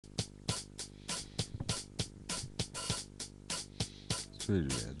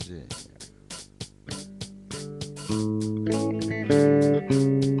Sweet Virginia.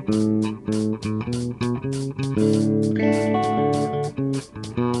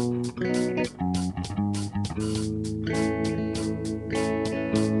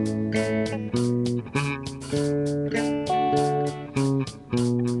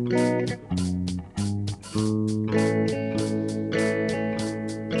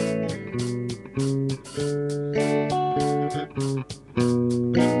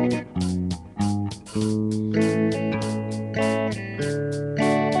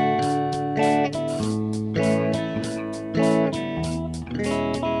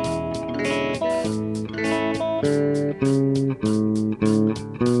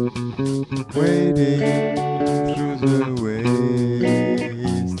 Waiting through the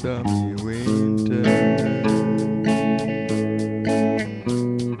waste of the winter,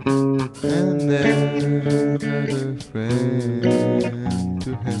 and there's not a friend to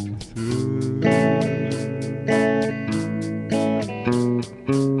help you through.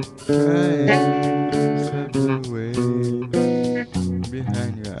 Crying swept away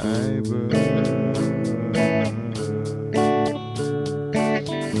behind your eyebrows.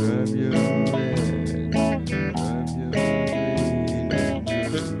 Rub your red, rub your green and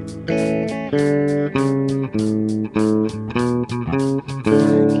blue.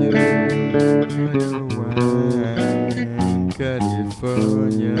 Thank you for your wine,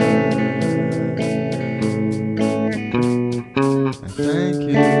 California. And thank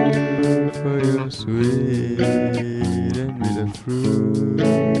you for your sweet and bitter fruit.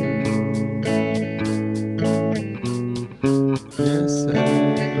 Yes, I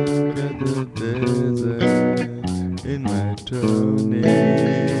got the desert in my toenail,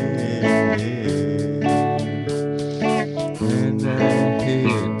 and I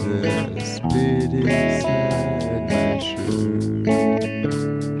hit the spit inside my shoe.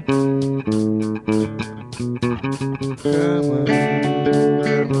 Come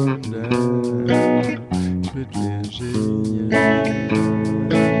on down, sweet Virginia.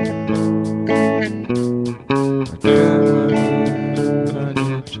 Come on,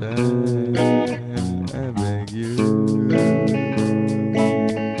 honey child, I beg you.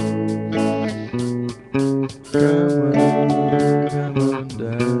 Come on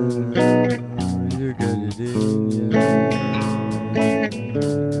down, you got it in ya.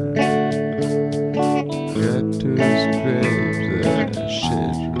 Got to scrape the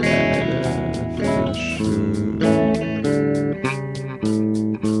shit right off your shoe.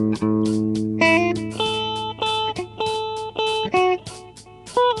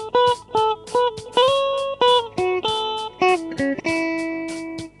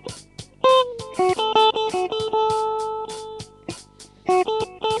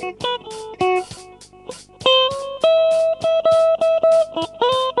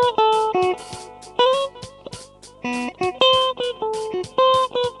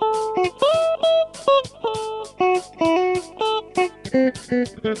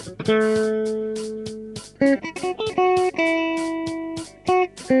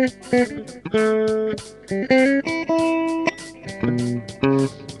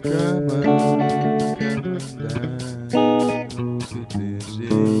 Come on down, sweet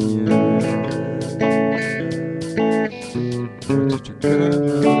Virginia. Won't you come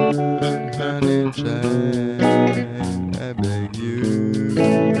on, honey child, I beg you.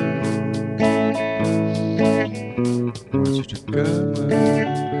 Won't you come on,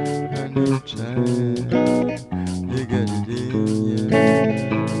 honey child, you got it in ya.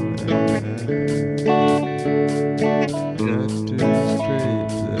 Got to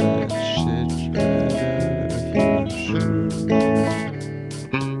scrape that shit right off your shoe.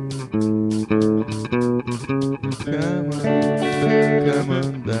 Come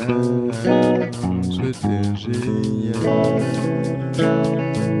on down, sweet Virginia.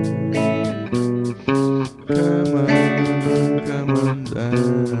 Come on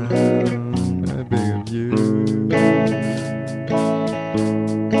down, I beg of you.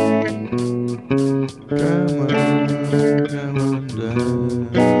 Come on down,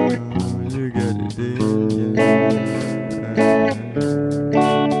 you got it in ya.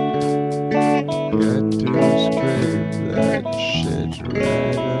 Got to scrape that shit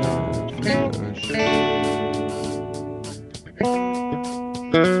right off your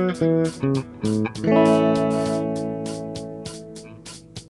shoe.